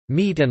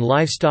Meat and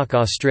Livestock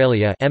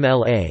Australia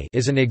 (MLA)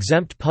 is an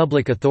exempt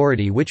public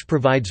authority which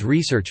provides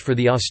research for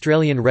the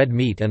Australian red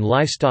meat and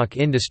livestock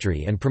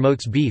industry and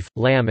promotes beef,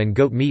 lamb and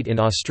goat meat in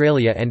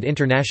Australia and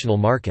international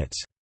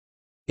markets.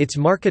 Its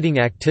marketing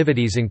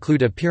activities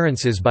include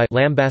appearances by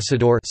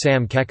Lambassador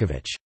Sam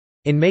Kekovich.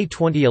 In May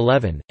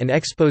 2011, an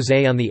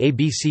exposé on the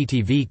ABC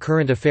TV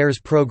Current Affairs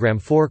programme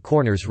Four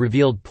Corners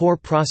revealed poor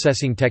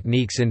processing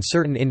techniques in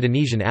certain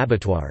Indonesian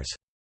abattoirs.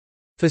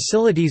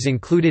 Facilities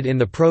included in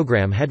the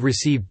program had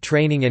received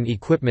training and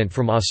equipment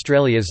from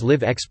Australia's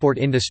live export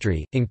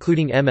industry,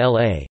 including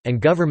MLA, and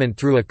government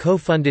through a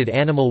co-funded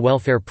animal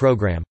welfare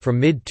program. From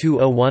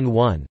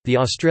mid-2011, the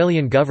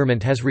Australian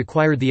government has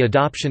required the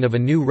adoption of a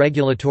new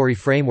regulatory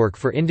framework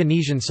for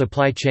Indonesian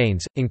supply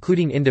chains,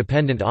 including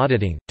independent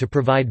auditing, to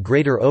provide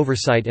greater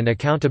oversight and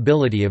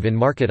accountability of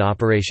in-market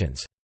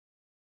operations.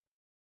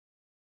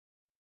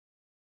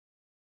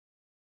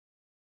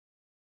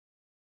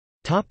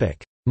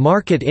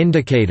 Market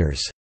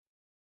indicators.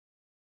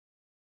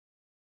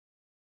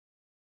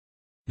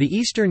 The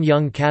Eastern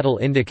Young Cattle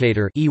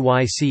Indicator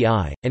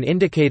 (EYCI), an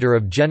indicator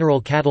of general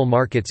cattle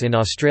markets in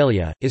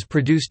Australia, is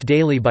produced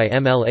daily by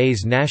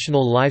MLA's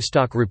National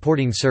Livestock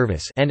Reporting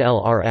Service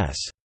 (NLRS).